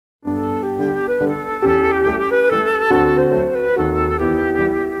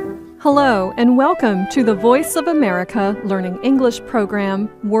Hello and welcome to the Voice of America Learning English program,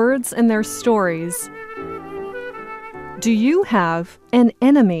 Words and Their Stories. Do you have an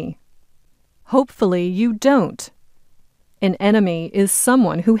enemy? Hopefully you don't. An enemy is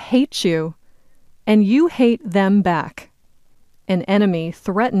someone who hates you, and you hate them back. An enemy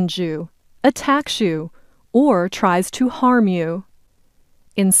threatens you, attacks you, or tries to harm you.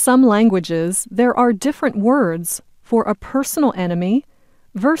 In some languages, there are different words for a personal enemy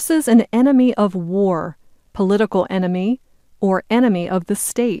versus an enemy of war, political enemy, or enemy of the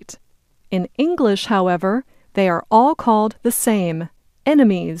state. In English, however, they are all called the same,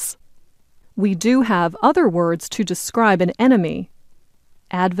 enemies. We do have other words to describe an enemy.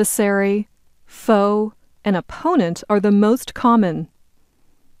 Adversary, foe, and opponent are the most common.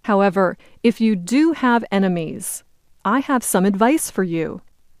 However, if you do have enemies, I have some advice for you.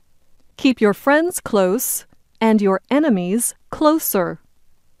 Keep your friends close and your enemies closer.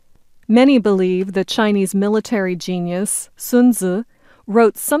 Many believe the Chinese military genius Sun Tzu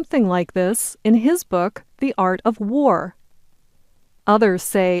wrote something like this in his book, The Art of War. Others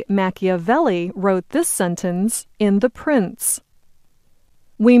say Machiavelli wrote this sentence in The Prince.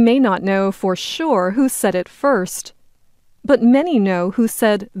 We may not know for sure who said it first, but many know who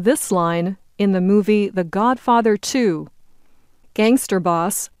said this line in the movie The Godfather 2. Gangster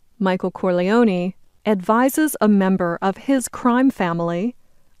boss Michael Corleone advises a member of his crime family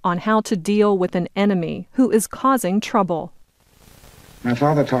on how to deal with an enemy who is causing trouble. My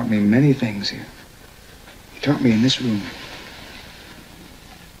father taught me many things here. He taught me in this room.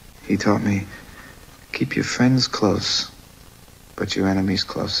 He taught me, keep your friends close, but your enemies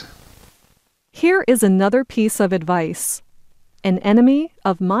closer. Here is another piece of advice. An enemy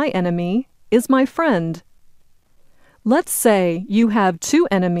of my enemy is my friend. Let's say you have two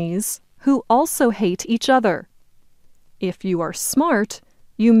enemies who also hate each other. If you are smart,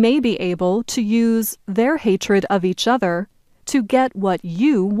 you may be able to use their hatred of each other to get what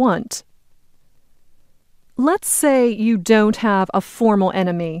you want. Let's say you don't have a formal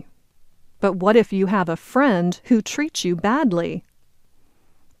enemy, but what if you have a friend who treats you badly?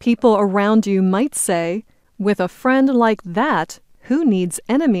 People around you might say, with a friend like that, who needs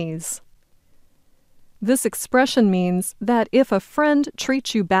enemies? This expression means that if a friend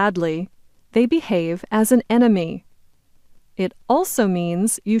treats you badly, they behave as an enemy. It also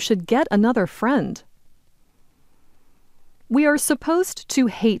means you should get another friend. We are supposed to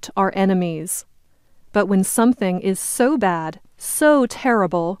hate our enemies, but when something is so bad, so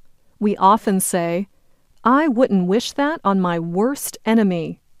terrible, we often say, I wouldn't wish that on my worst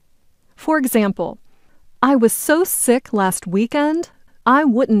enemy. For example, I was so sick last weekend, I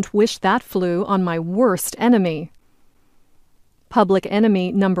wouldn't wish that flu on my worst enemy. Public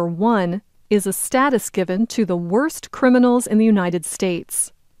enemy number 1 is a status given to the worst criminals in the United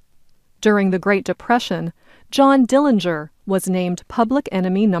States. During the Great Depression, John Dillinger was named public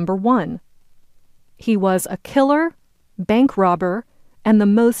enemy number 1. He was a killer, bank robber, and the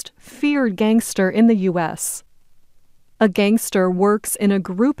most feared gangster in the U.S. A gangster works in a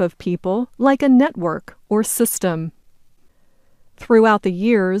group of people like a network or system. Throughout the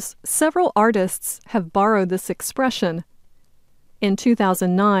years, several artists have borrowed this expression. In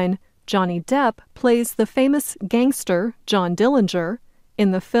 2009, Johnny Depp plays the famous gangster John Dillinger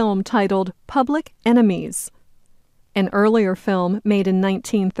in the film titled Public Enemies. An earlier film made in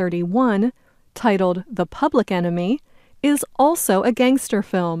 1931, titled The Public Enemy, is also a gangster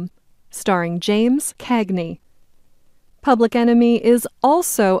film, starring James Cagney. Public Enemy is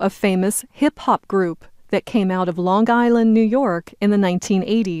also a famous hip-hop group that came out of Long Island, New York in the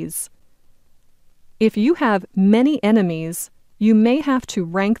 1980s. If you have many enemies, you may have to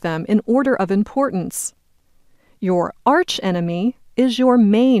rank them in order of importance. Your arch-enemy is your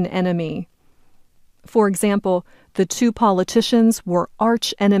main enemy. For example, the two politicians were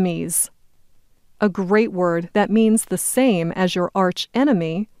arch-enemies. A great word that means the same as your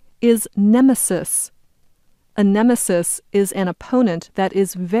arch-enemy is nemesis. A nemesis is an opponent that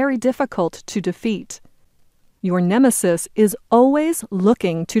is very difficult to defeat. Your nemesis is always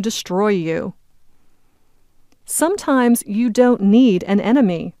looking to destroy you. Sometimes you don't need an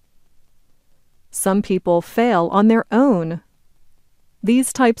enemy. Some people fail on their own.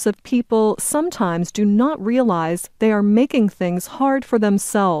 These types of people sometimes do not realize they are making things hard for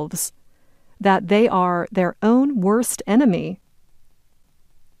themselves, that they are their own worst enemy.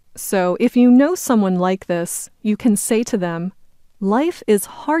 So if you know someone like this, you can say to them, life is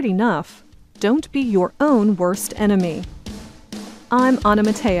hard enough. Don't be your own worst enemy. I'm Anna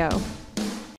Mateo.